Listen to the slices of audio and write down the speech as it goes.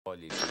Hello,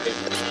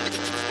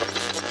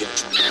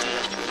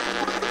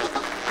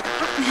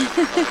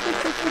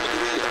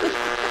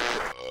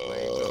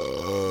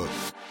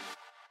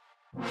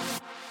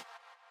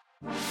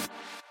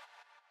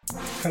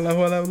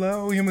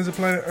 humans of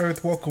planet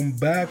Earth. Welcome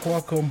back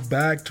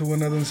to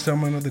another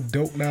installment of the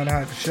Dope Not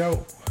Hype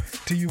Show.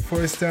 To you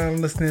first time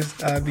listeners,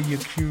 I'll be your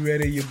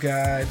curator, your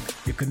guide,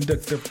 your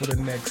conductor for the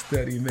next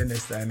 30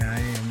 minutes, and I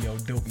am your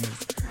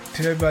dopeness.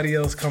 To everybody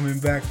else coming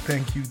back,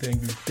 thank you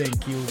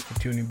for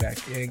tuning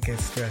back in. Can't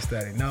stress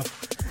that enough.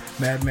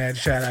 Mad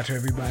shout out to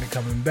everybody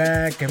coming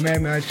back, and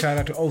mad shout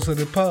out to also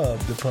the pub.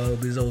 The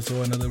pub is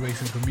also another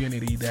racing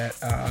community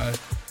that I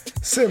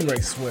sim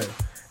race with,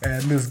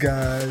 and this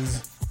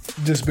guy's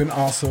just been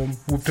awesome.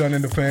 We've turned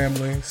into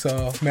family,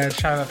 so mad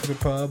shout out to the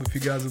pub if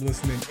you guys are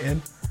listening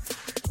in.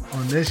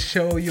 On this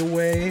show, your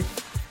way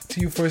to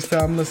you first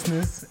time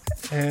listeners,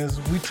 as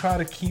we try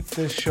to keep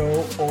this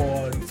show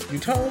on your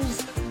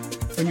toes,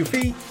 on your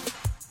feet,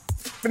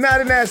 but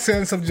not in that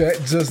sense of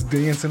just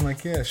dancing.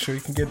 Like, yeah, sure,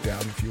 you can get down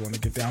if you want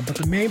to get down, but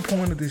the main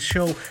point of this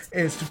show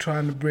is to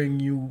try to bring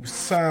you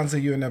sounds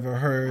that you've never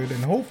heard,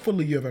 and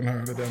hopefully you haven't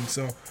heard of them.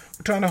 So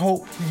we're trying to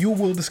hope you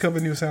will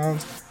discover new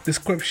sounds.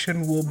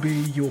 Description will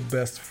be your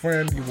best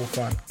friend. You will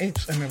find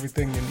each and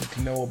everything you need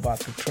to know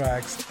about the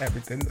tracks,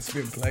 everything that's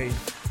been played,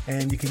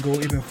 and you can go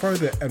even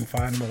further and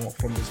find more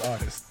from this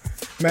artist.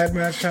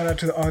 Mad shout out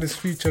to the artists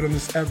featured on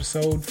this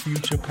episode,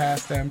 future,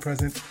 past, and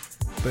present,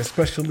 but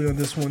especially on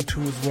this one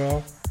too as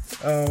well.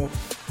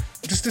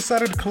 Just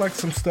decided to collect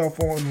some stuff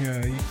on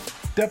here. You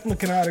definitely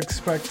cannot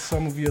expect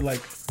some of your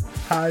like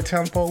high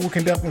tempo. We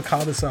can definitely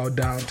call this our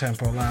down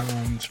tempo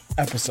lounge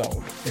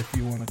episode, if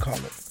you want to call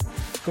it.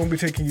 Gonna be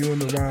taking you on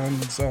the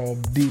rounds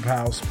of deep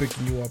house,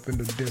 picking you up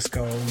into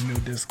disco, new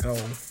disco,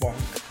 funk,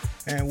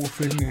 and we'll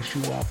finish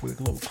you off with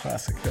a little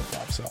classic hip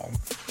hop song.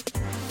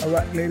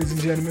 Alright, ladies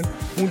and gentlemen,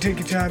 we won't take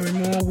your time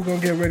anymore. We're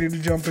gonna get ready to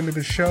jump into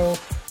the show.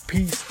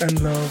 Peace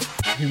and love,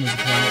 humans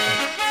upon the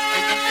earth.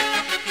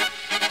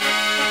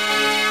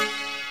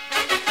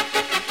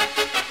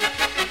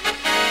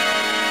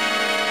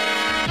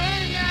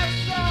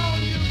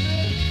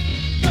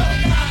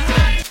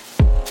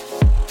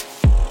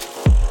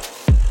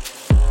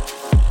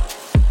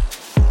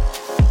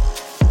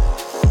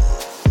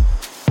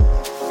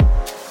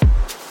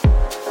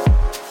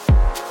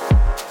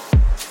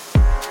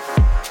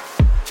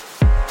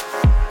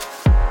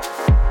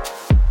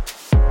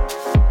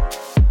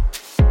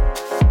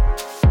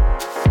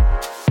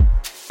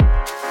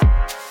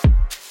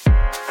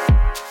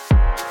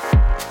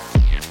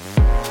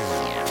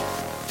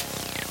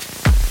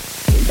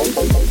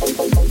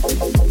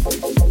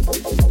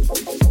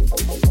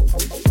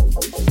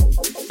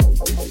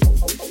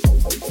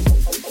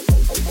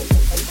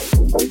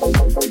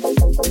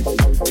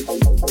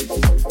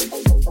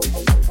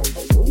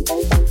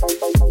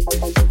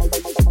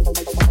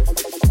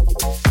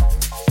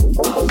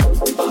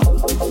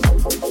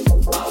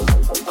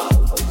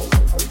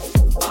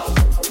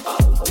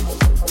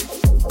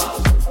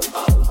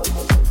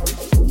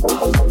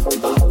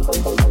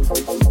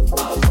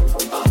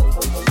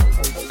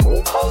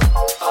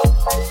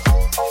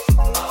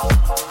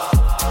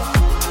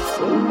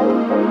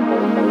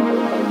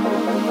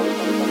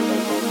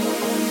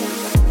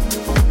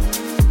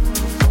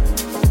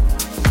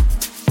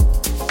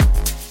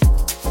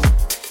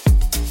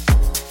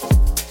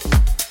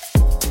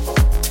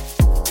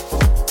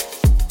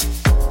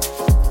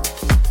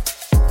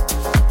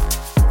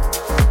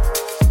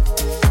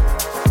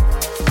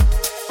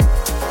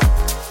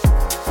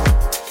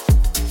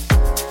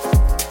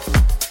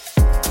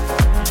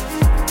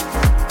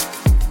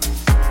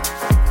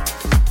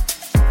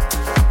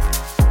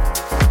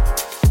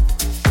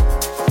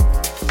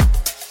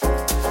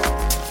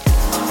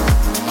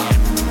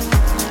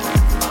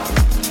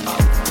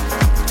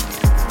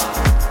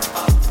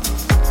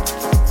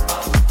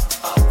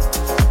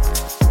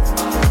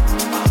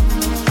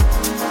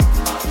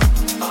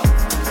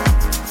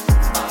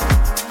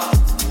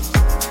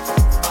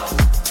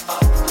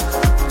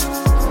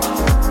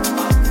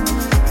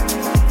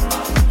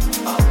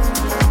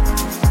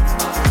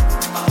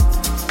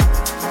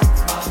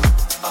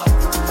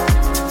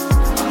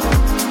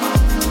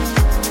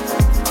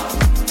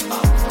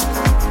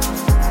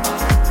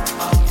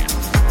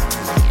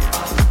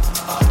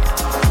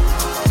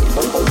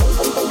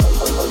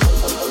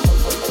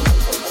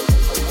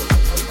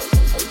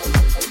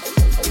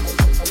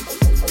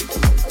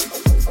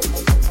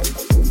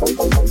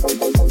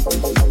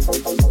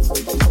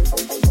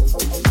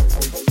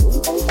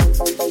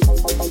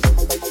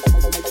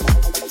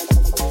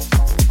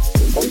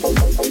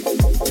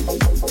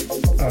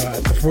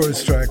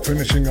 First track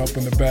finishing up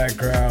in the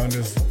background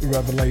is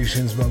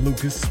Revelations by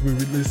Lucas. We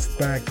released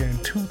back in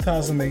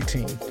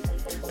 2018.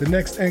 The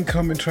next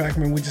incoming track,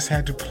 man, we just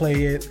had to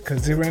play it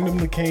because it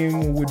randomly came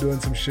when we were doing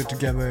some shit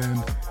together,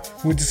 and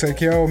we just like,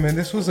 yo, man,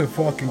 this was a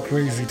fucking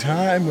crazy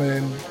time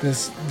when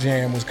this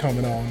jam was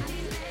coming on,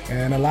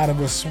 and a lot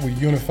of us were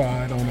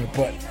unified on it.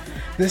 But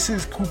this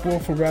is Cooper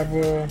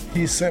Forever.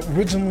 He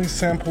originally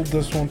sampled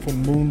this one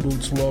from Moon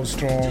Boots Love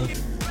Strong.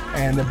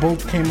 And they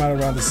both came out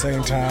around the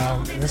same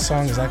time. This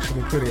song is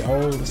actually pretty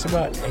old. It's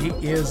about 8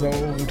 years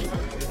old.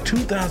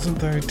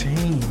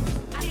 2013.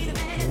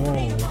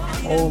 Whoa.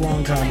 Oh,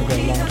 long time ago,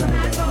 long time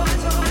ago.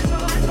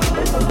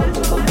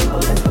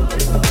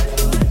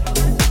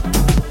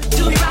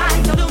 Do me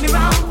right, don't do me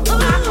wrong. I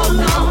hold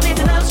on,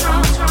 it's love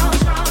strong, strong,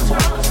 strong,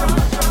 strong, strong,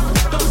 strong.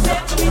 Don't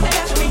step to me,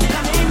 step to me,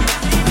 come in.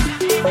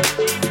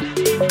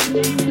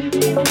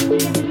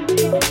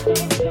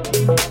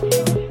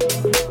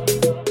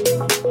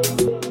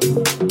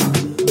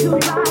 Do me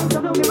right,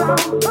 don't do me wrong.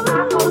 I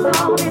hold on,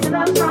 it's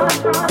love strong,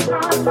 strong,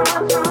 strong,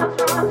 strong, strong,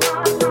 strong,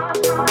 strong, strong,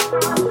 strong,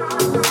 strong.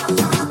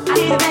 I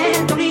need a man,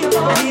 don't need a boy.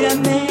 I need a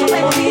man, don't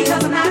play with me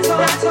 'cause I'm not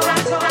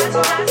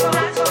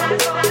so.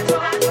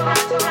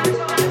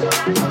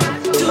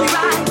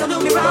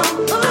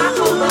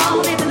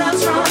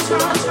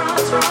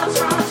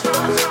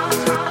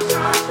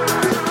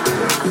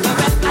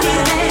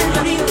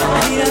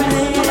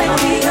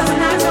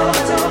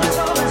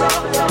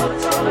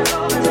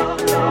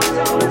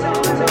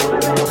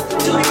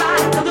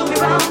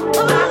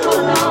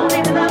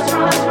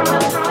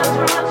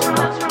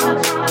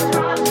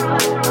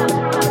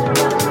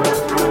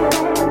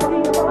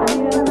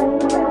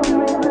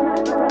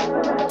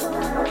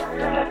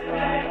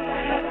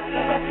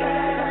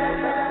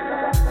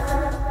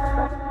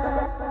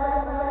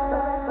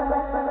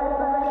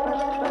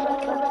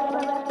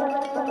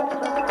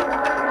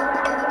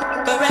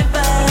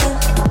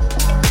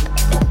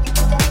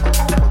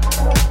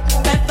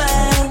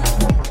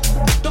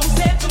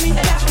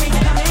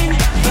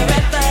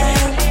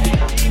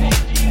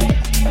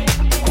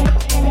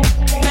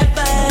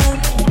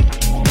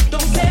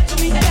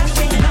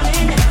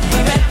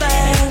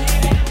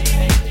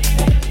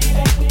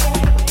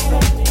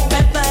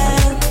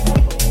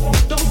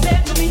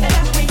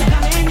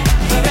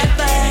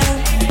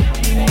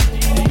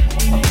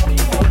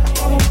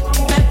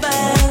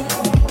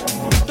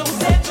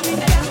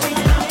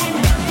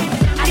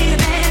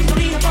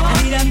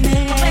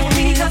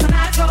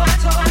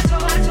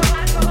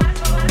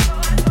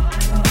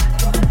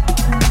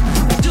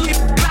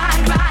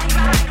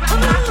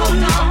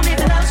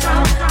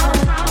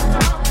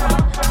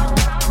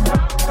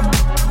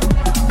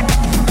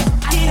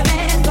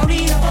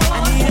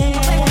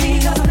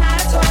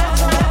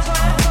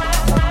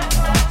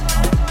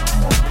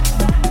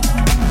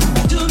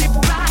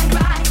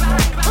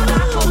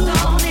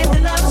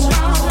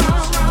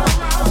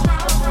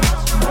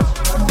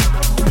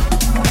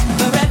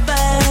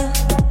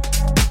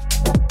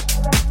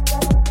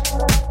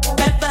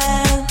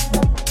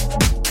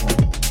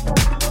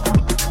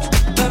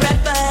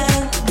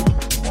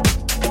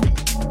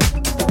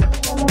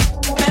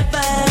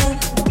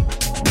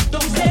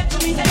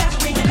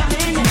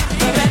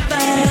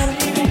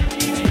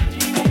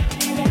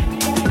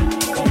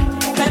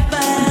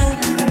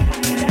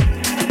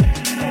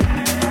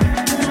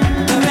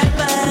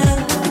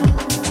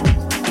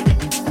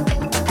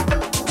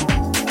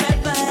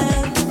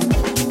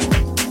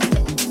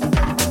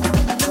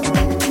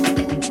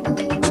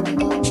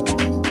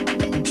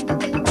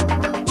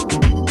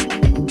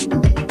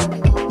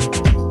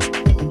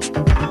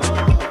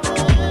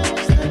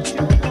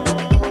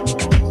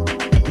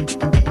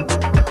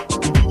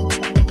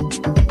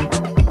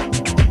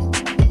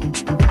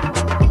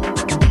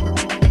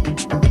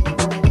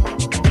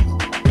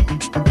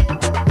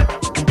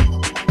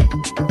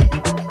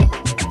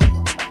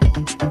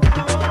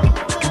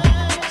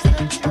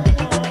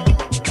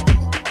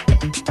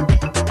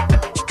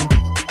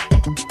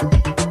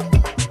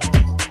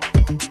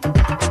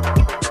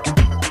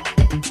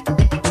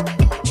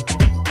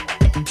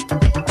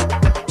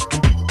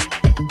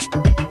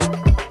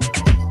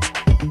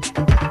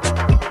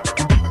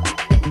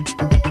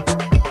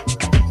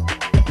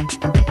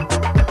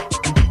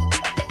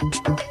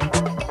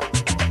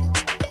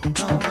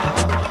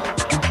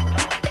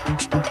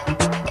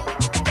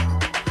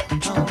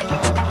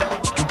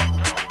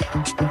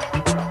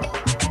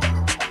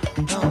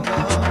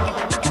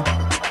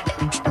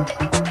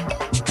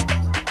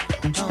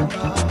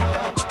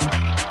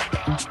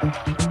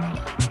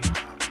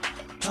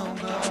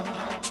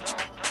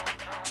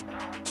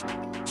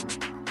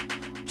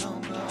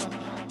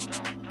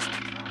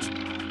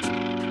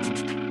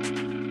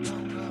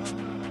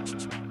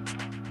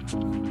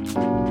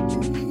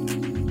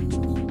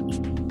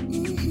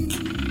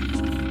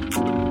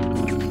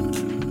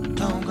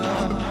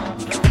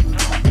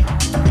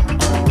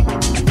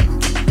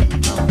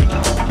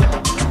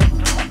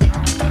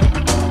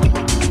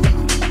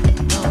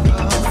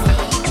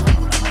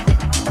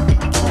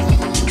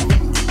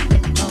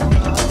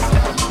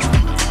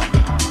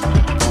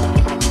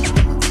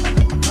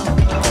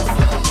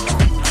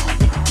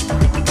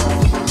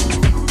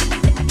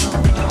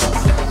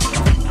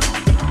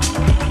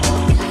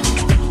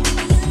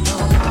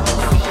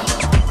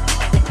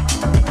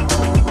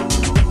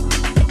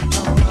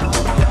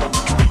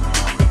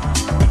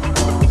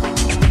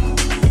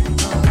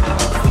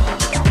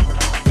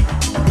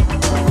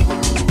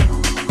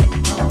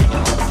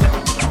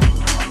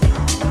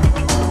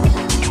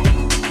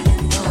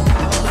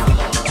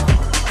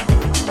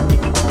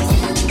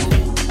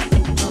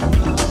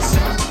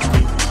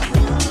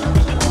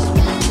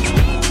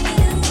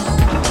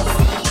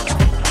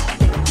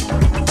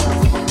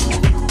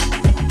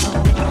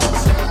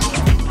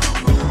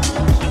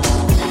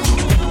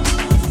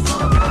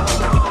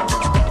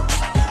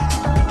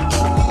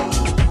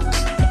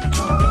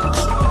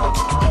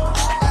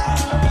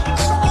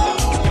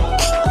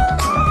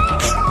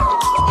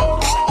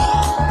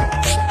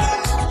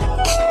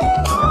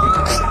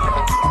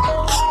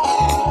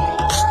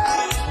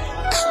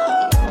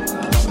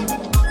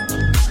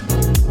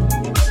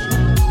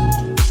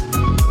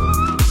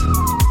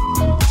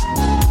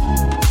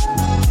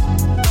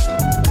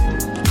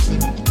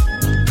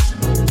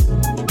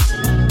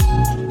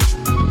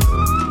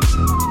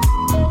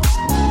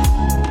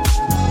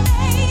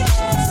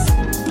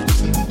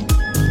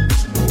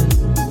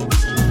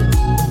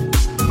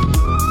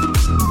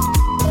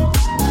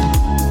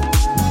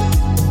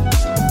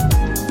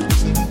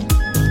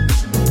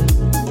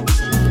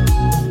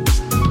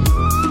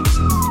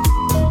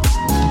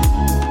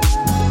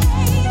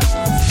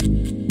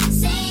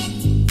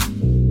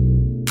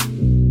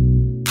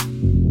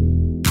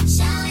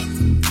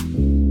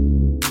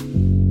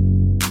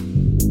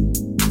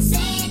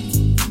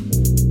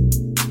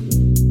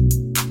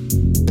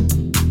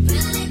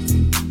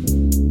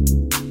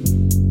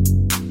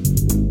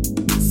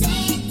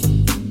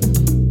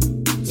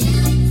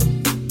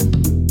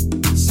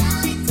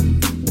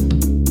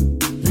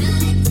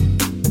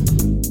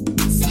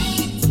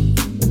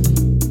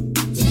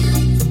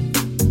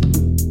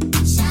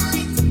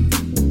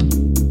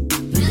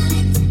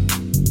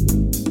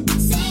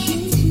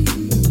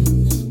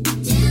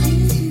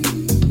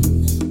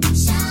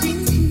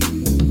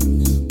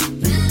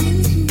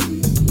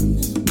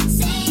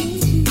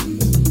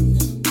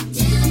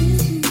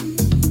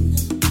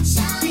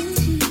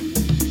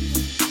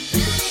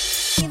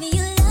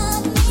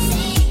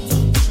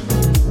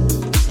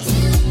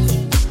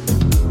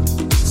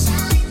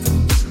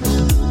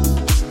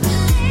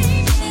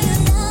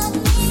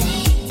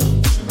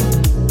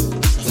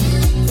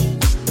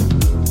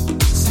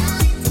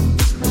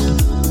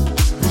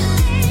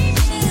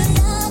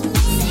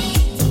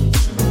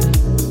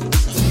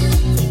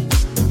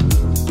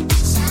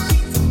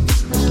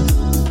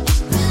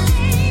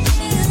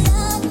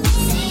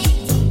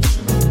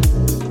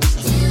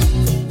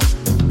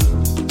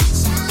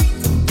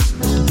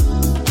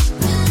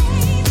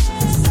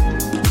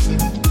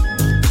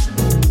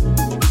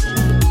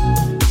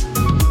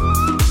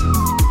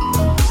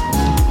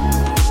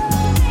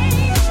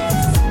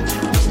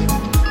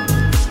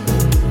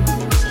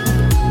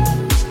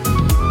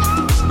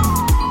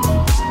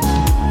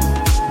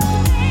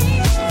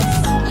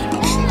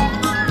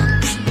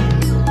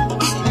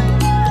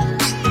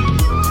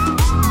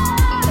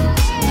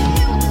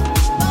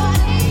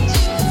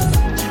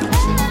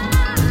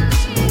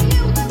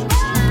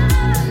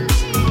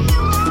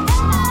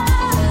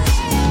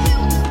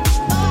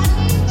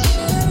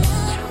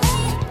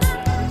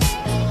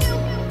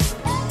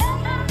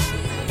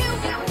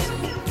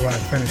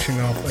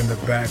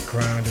 the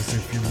background is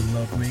If You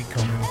Love Me,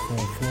 coming from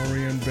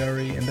Florian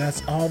Berry, and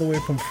that's all the way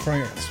from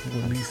France,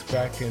 released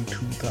back in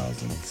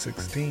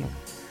 2016.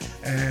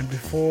 And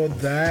before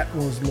that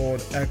was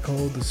Lord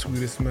Echo, The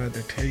Sweetest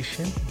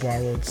Meditation,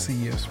 borrowed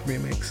CS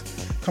remix,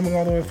 coming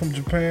all the way from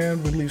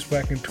Japan, released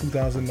back in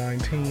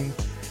 2019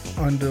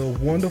 under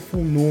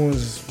Wonderful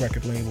Noise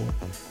record label.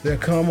 They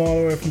come all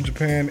the way from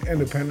Japan,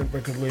 independent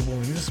record label,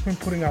 and just been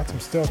putting out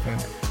some stuff,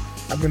 and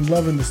I've been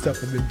loving the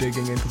stuff. I've been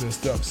digging into this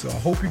stuff, so I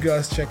hope you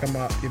guys check them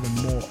out even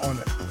more on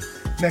it.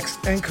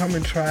 Next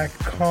incoming track,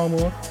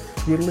 Karma,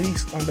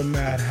 released on the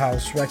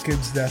Madhouse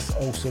Records. That's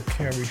also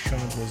Carrie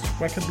Chandra's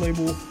record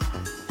label.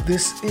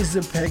 This is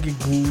a Peggy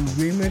Gou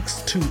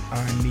remix to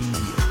I Need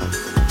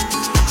You.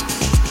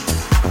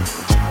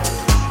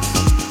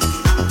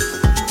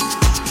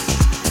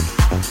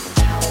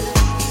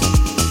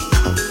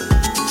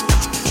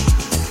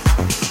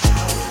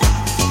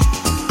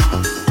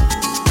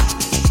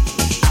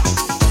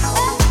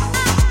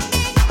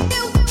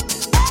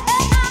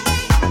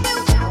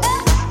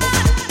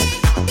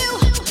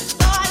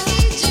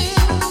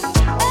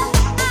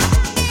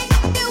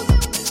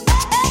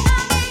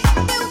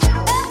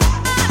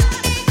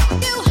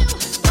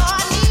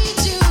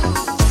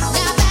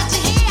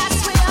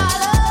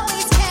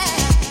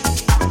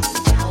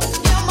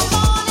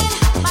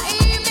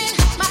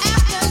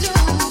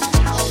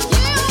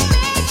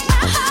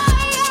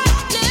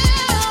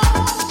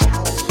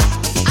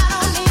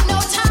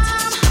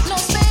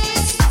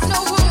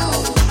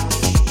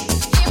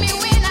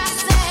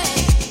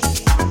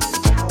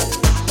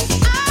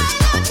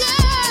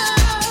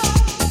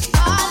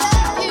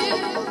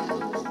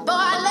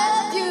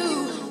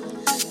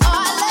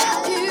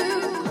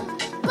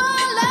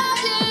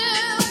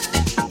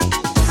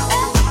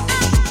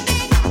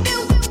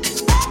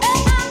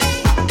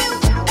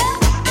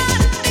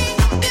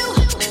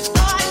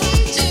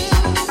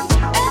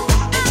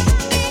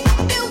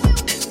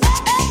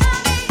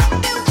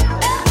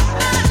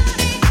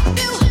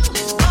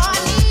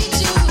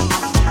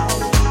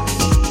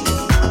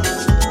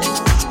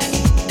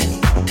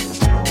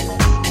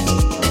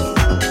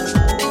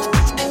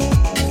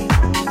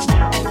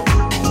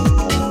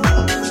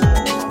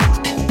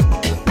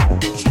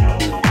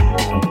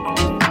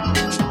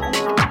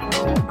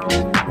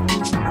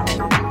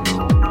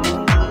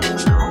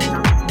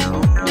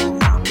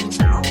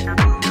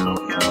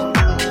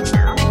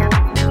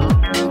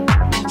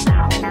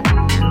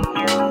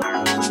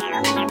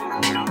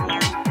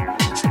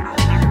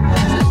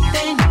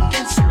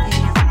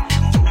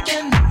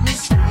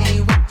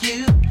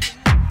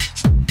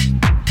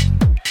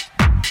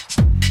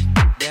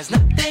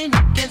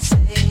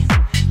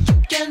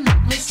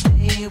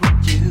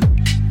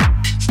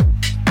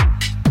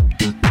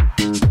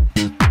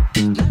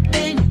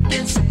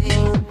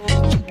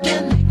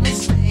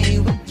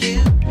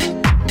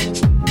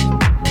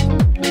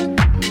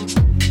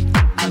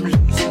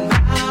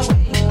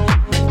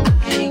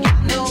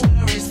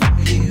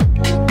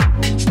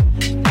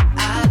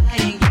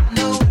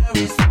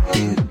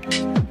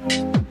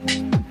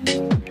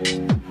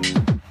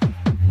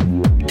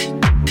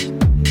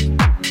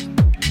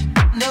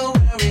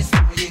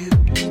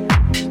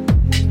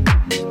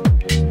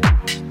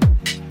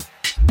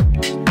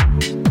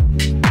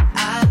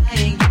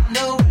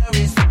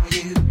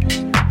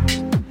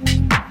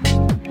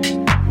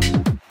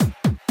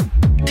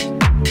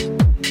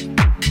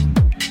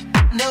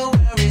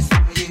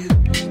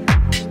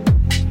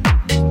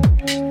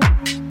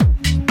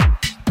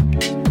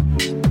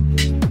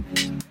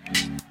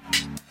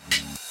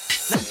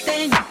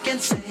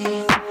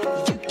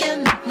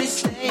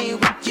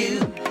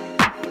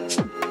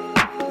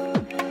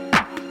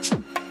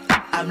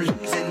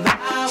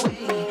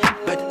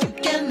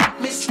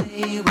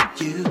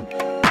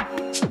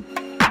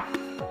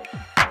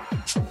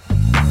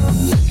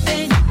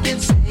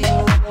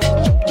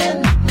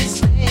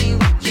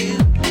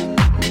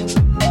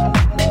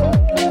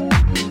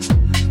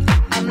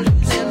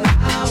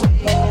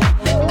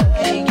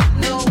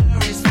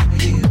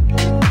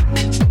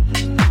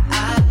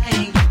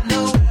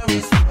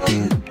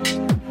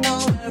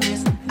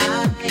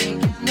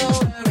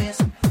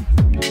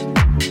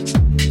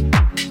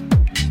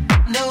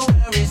 No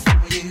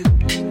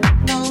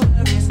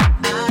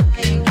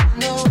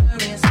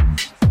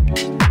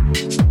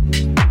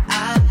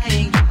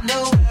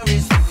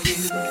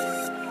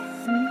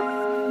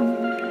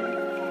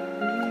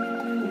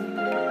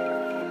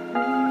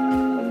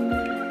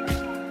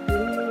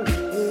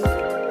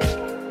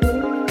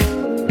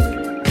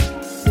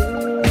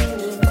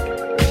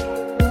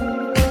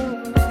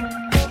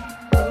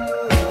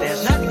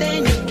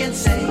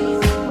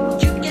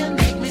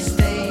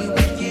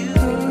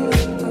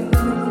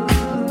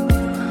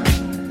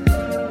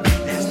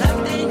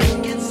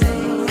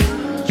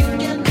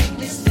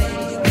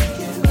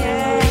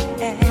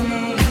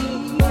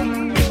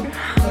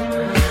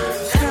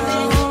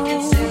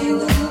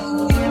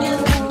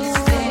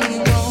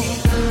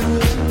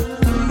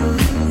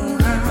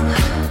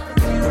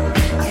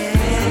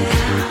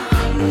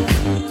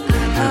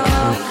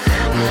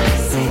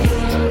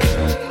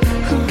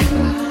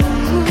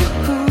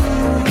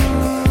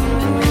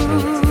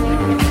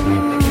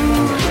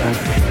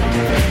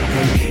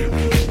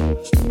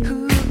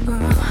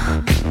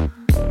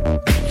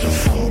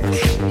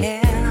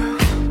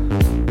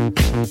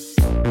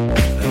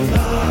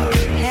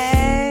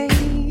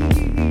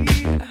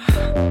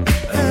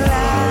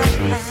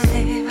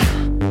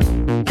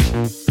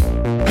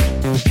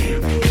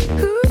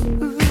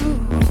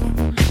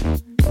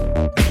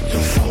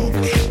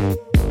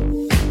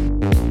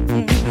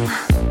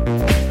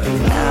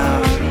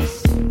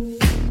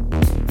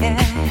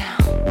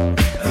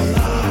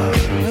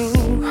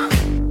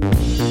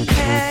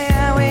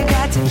Yeah, we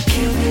got to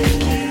keep.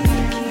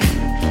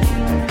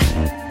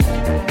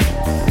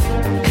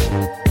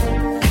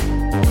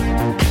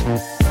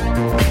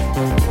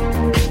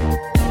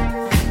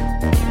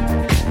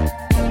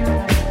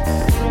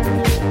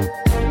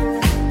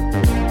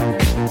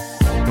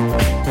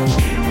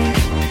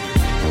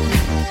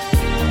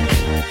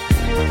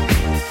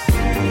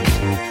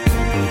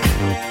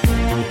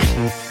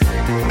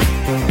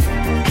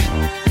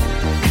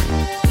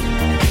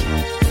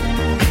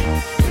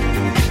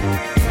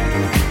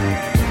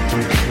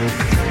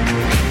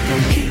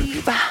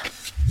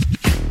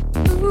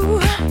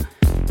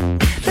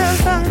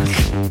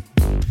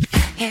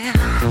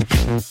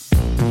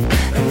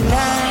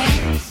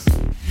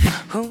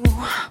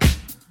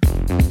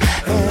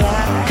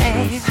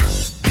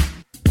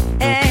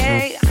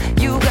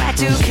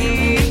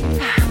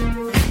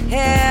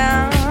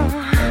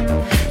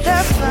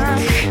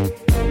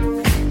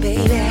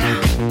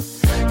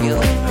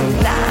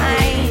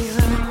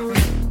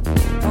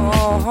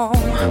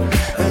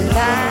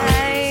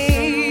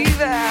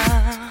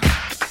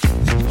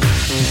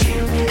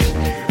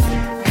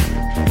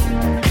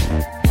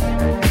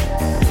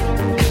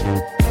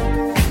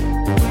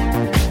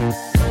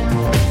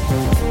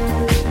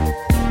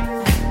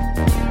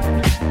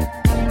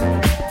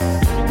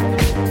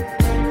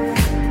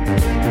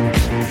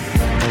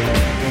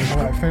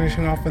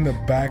 Finishing off in the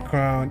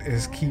background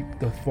is Keep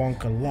the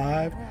Funk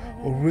Alive,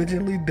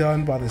 originally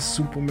done by the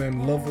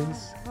Superman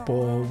Lovers,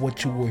 but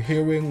what you were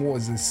hearing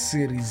was a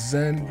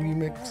Citizen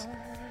remix,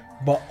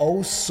 but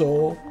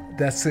also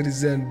that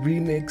Citizen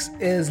remix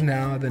is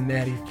now the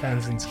Natty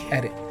Fanzines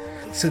edit.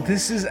 So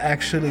this is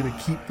actually the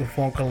Keep the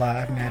Funk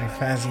Alive Natty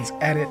Fanzines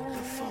edit.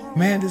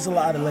 Man, there's a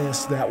lot of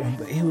layers to that one,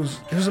 but it was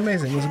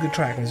amazing. It was a good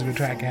track.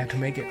 I had to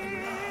make it.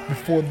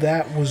 Before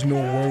that was No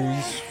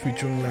Worries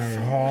featuring Larry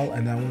Hall,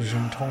 and that was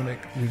Jean Tonic,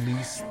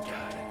 released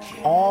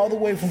all the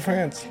way from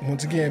France.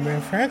 Once again,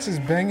 man, France is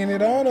banging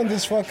it on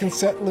this fucking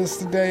set list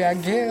today, I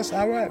guess.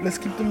 All right, let's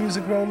keep the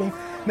music rolling.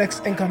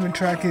 Next incoming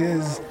track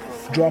is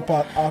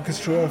Dropout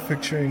Orchestra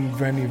featuring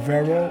Vanny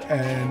Vero,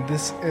 and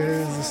this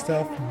is the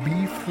stuff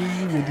Be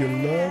Free With Your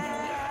Love,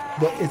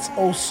 but it's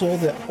also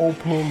the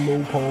Oplo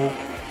Lopo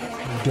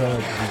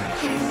dub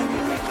remix.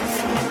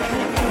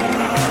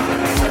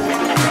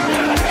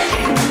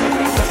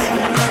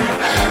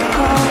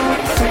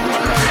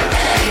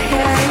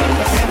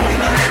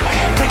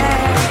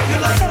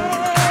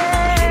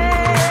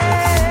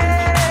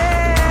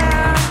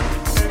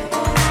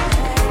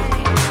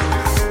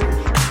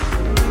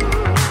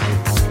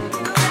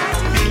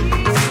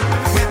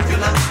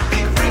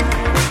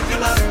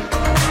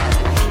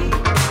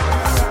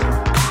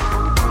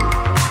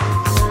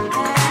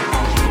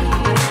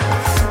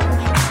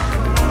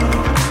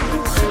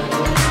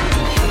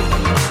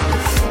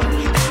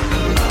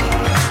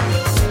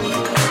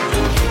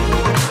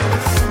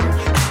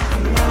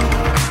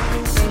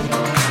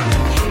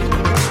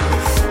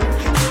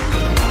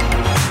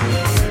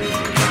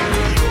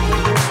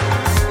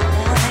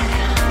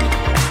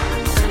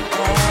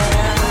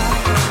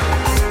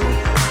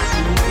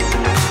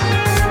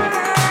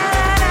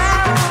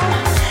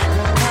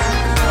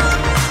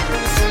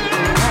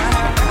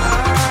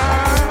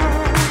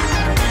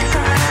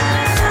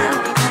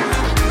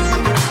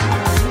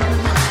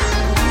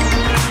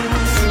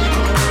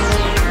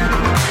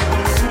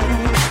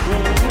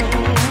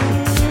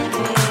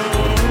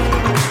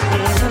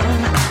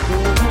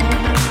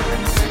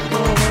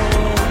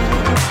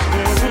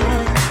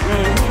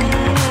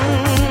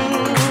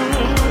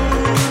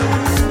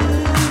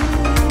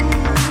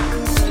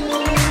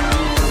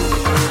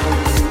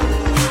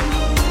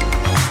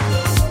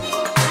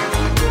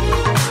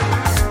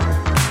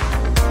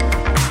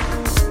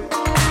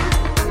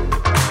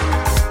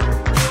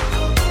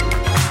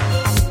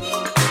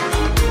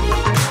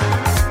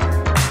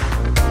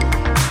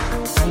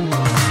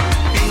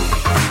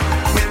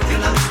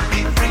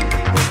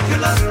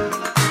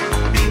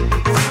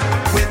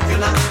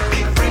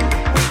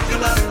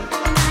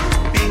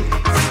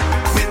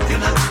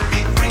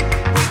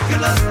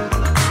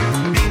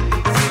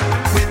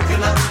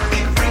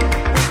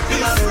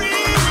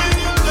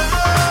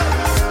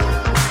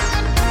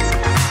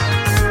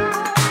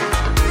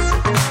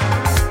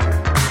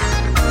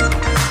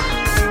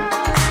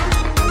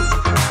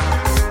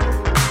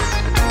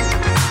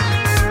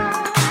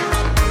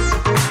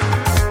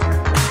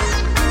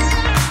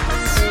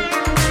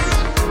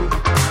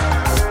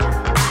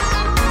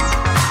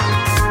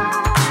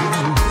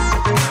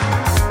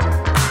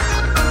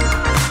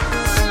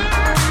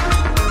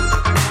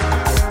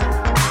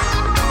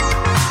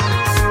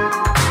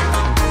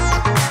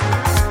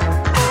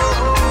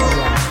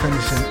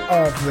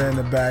 In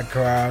the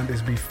background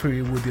is Be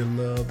Free With Your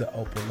Love, the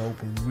Opal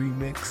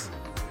remix.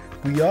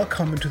 We are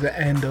coming to the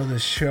end of the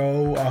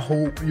show. I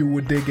hope you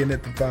were digging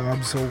at the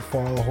vibe so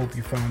far. I hope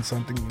you found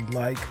something you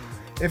like.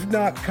 If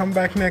not, come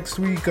back next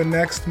week or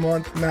next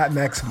month. Not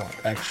next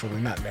month,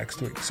 actually, not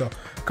next week. So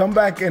come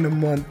back in a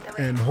month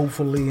and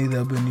hopefully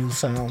there'll be new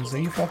sounds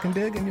that you fucking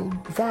dig and you'll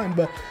be fine.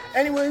 But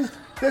anyways,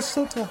 that's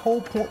not the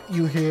whole point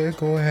you hear.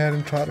 Go ahead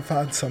and try to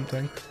find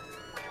something.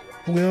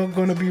 We're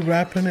gonna be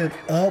wrapping it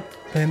up,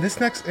 and this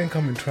next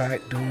incoming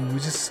track, dude, we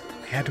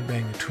had to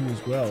bang it too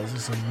as well. This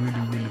is a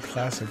really, really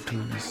classic to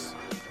this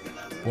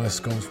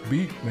West Coast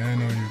beat,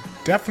 man. And you're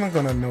definitely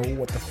gonna know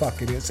what the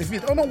fuck it is. If you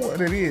don't know what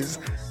it is,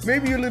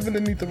 maybe you're living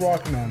beneath the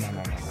rock. No,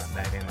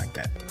 that ain't like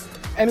that.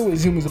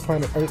 Anyways, humans of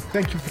planet Earth,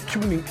 thank you for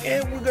tuning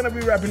in. We're gonna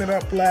be wrapping it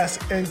up.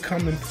 Last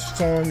incoming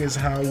song is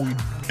How We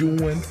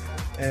Doing,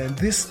 and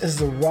this is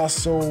the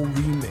Rosso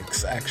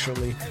remix,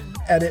 actually.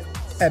 Edit.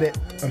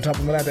 On top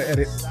of another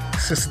edit.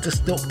 It's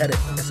just dope edit.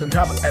 It's on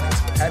top of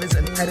edits. Edits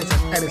and edits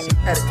and edits and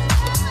edits.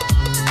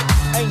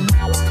 Ain't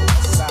no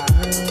side.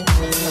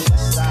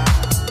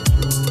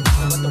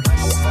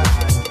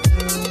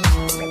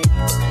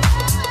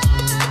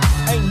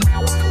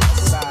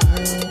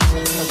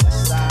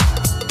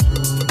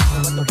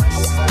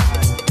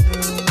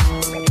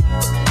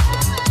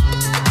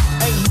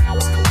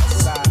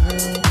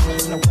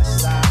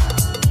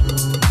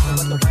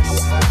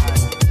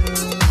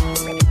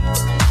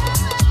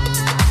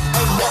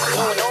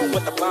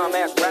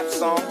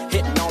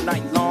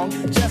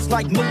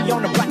 Like me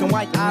on the black and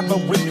white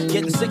ivory,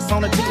 getting 6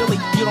 on a daily.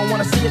 You don't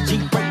wanna see a G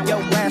break your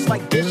ass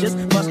like dishes,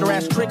 bust her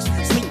ass tricks,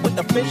 sleep with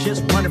the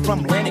fishes, running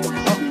from Lennox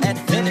up at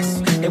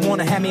Venice. They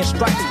wanna have me in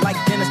stripes like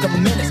Dennis the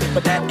Menace,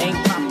 but that ain't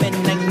poppin',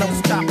 ain't no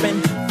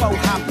stopping. Faux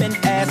hopping,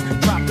 ass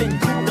dropping,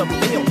 cook the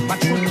bill, my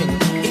truth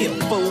can ill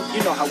fool.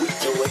 You know how we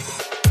do it.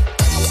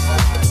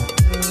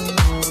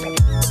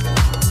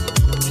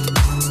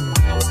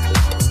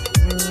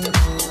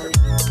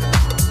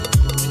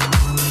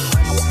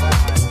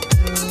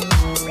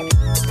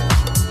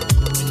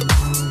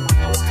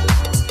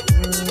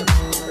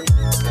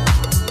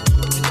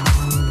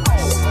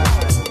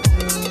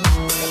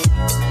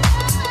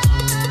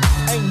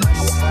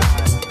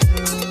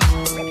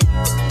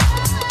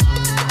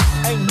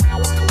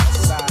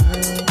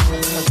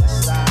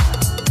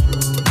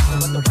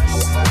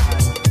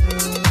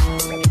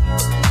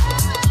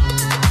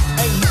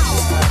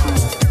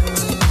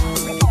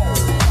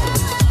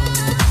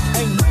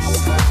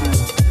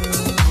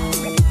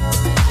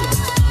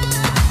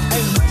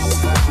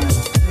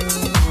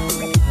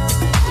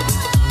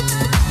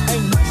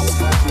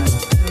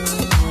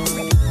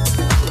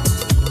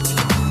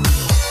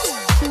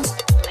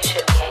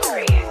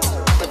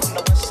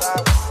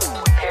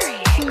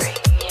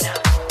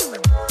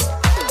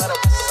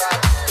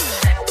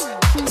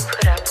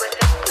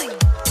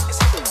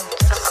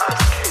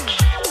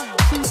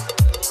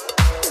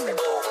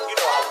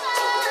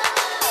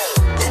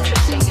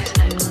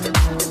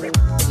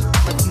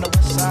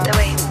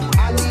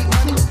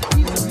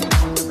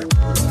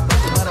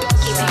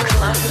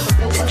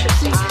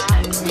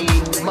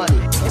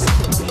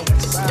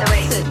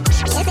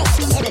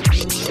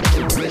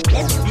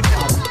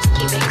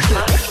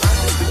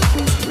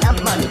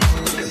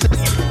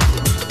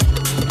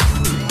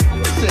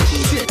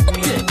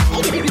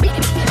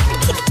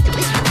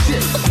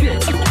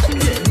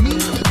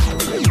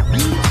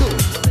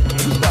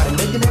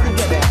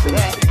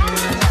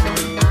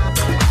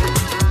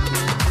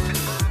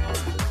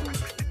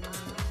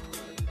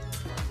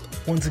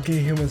 Once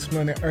again, humans from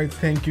planet Earth,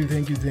 thank you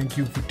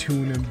for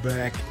tuning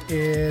back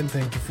in.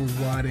 Thank you for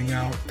riding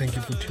out. Thank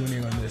you for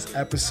tuning on this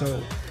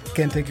episode.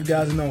 Can't thank you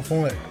guys enough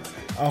for it.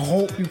 I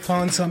hope you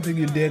found something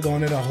you dig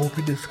on it. I hope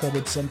you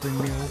discovered something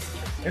new.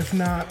 If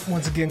not,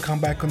 once again, come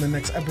back on the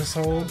next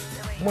episode.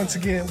 Once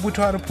again, we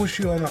try to push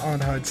you on the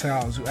unheard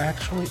sounds. We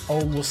actually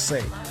always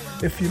say,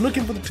 if you're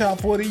looking for the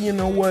top 40, you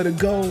know where to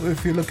go.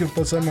 If you're looking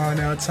for some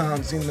unheard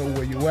sounds, you know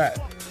where you at.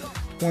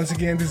 Once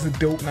again, this is the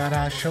Dope Not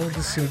Hot Show.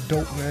 This is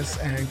your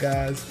dopeness. And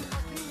guys,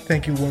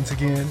 thank you once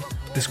again.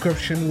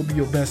 Description will be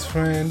your best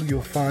friend.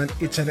 You'll find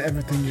each and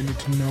everything you need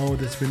to know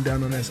that's been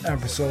done on this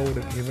episode,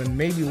 and even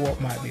maybe what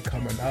might be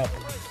coming up.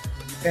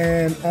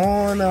 And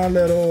on our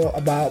little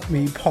About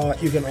Me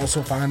part, you can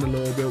also find a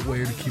little bit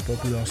way to keep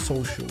up with our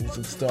socials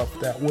and stuff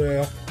that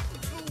we're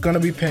going to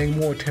be paying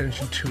more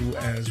attention to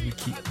as we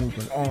keep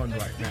moving on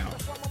right now.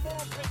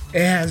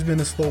 It has been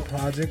a slow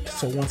project,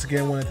 so once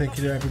again, I want to thank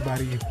you to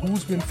everybody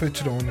who's been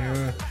featured on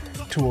there,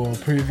 to our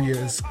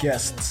previous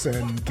guests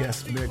and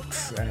guest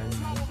mix and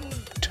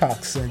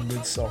talk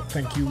segments. So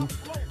thank you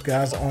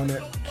guys on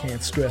it.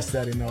 Can't stress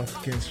that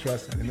enough.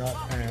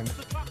 And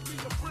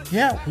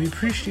yeah, we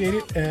appreciate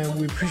it, and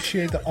we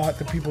appreciate the art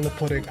that people are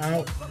putting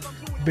out.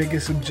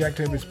 Biggest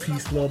objective is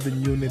peace, love,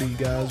 and unity,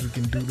 guys. We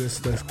can do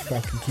this. Let's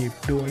fucking keep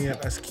doing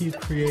it. Let's keep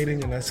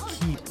creating, and let's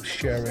keep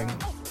sharing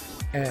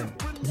and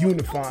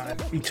unifying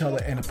each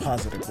other in a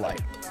positive light.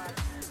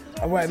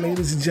 Alright,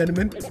 ladies and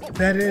gentlemen,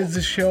 that is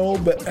the show,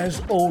 but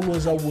as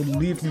always, I will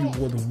leave you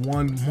with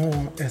one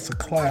more. It's a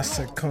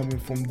classic coming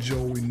from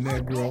Joey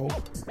Negro.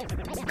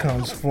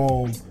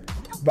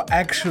 But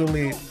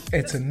actually,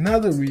 it's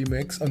another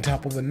remix on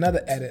top of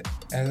another edit.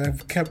 And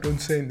I've kept on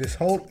saying this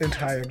whole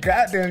entire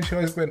goddamn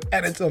show has been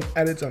edits on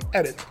edits on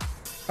edits,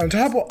 on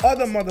top of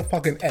other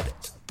motherfucking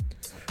edits.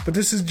 But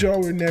this is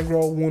Joey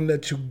Negro, Won't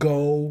Let You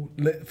Go,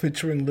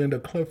 featuring Linda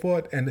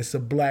Clifford, and it's a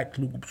Black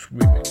Loops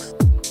remix.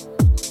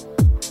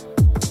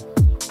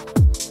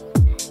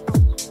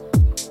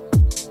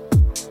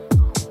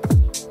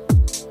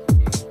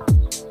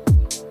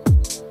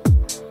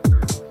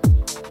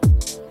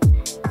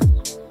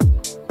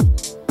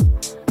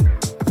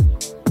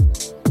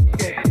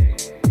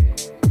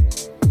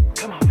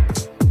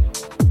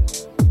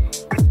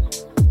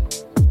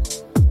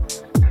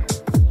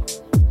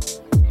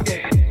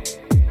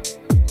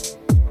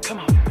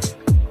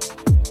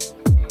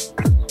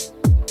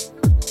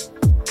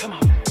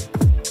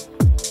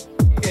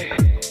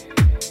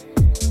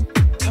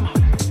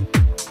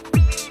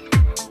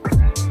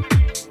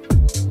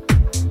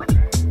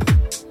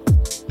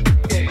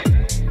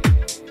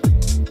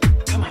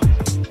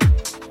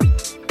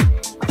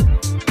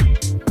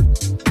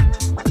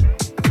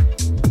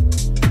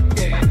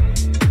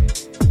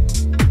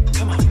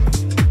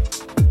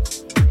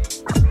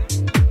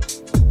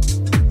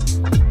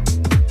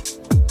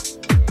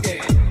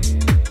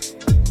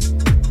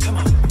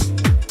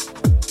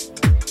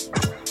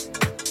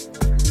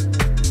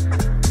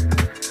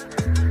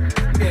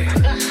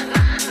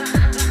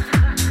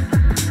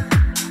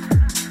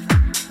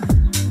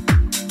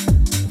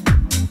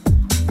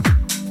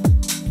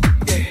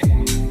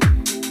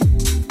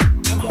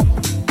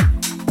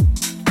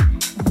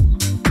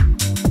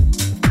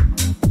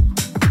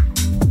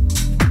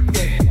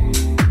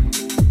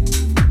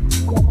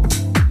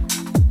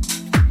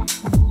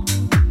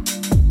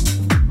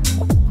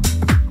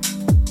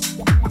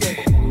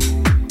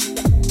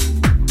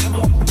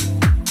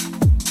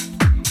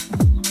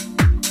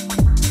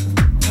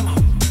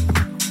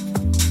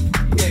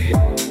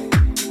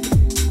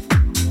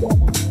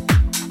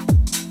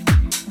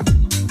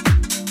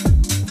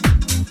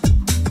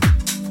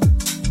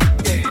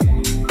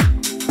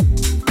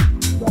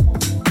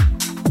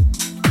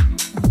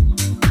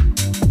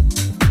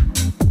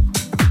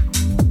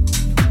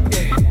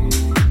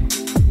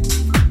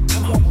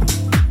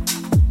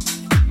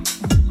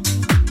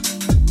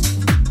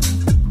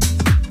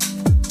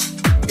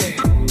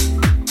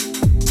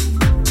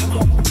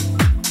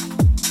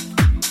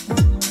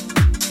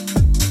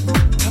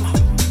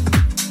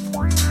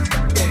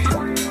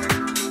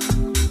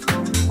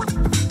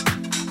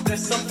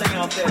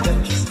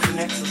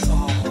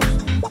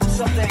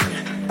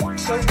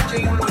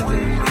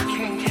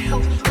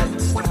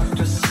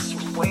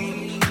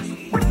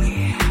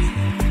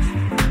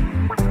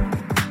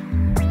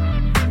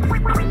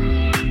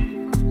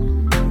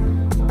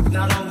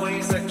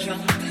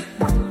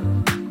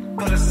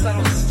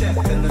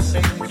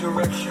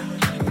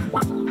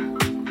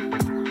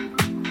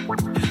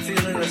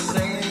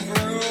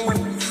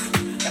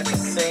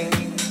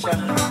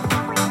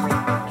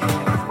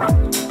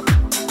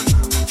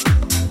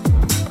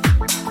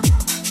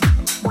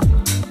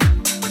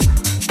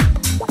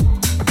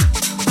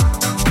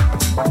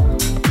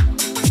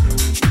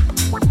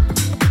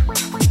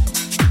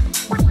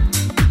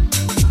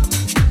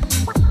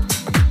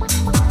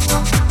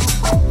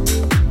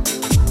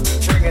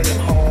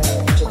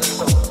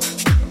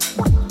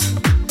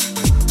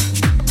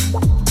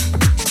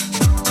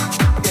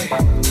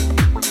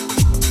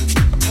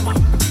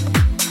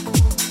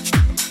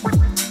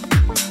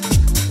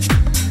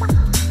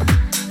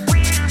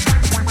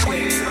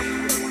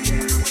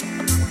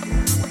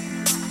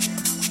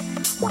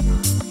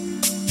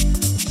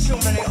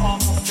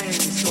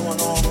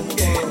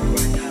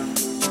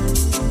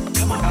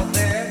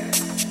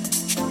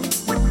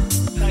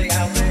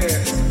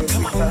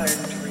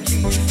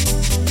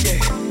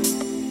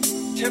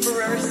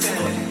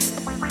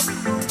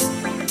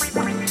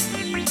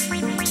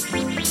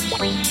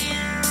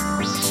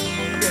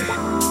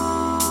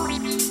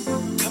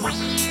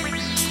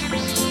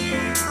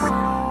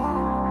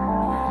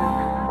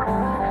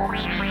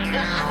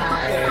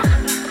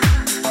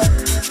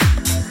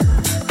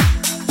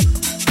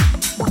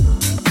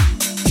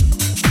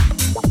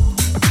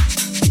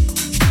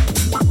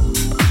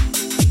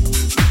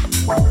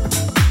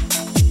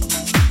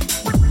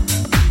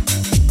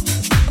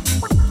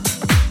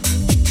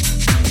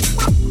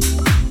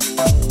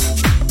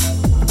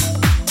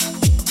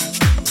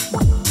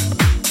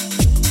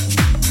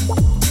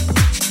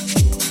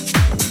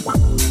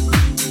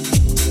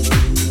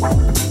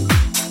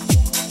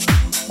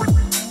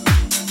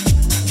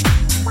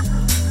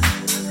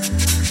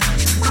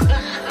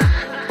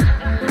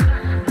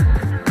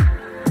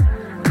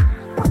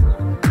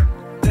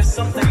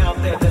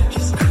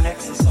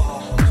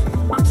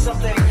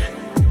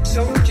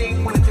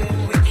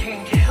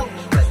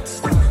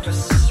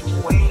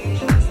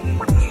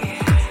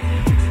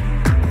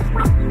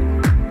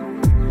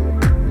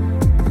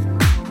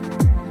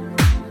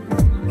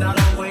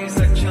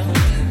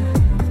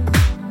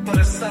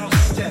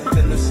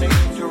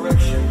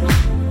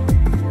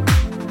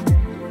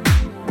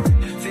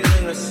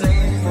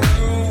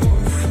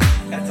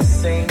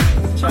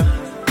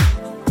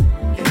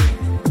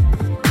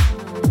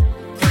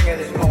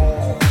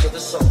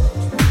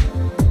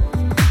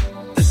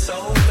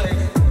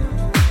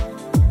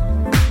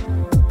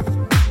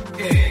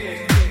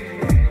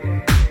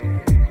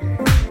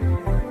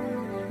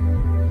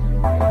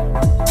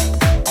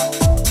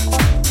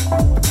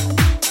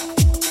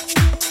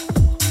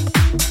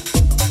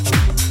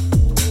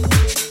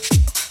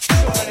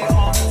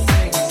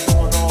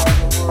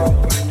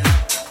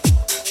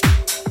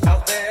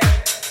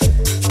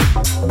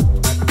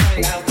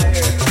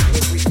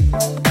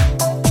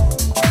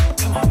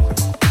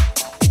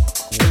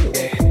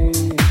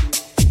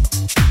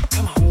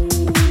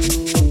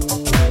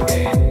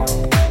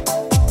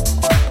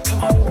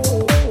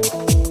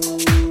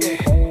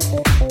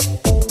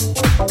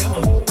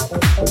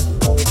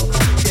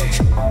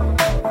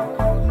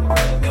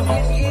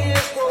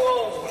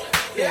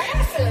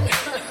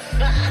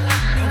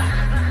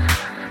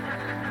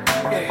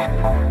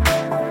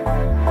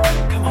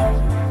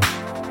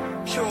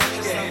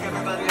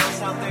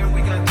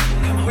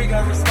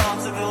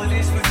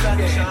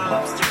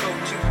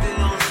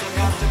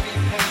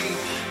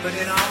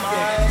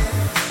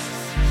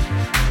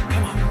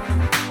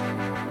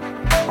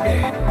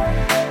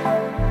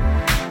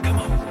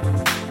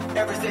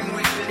 Everything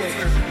we've been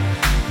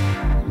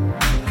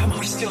through,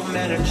 we still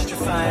managed to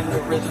find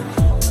the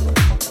rhythm.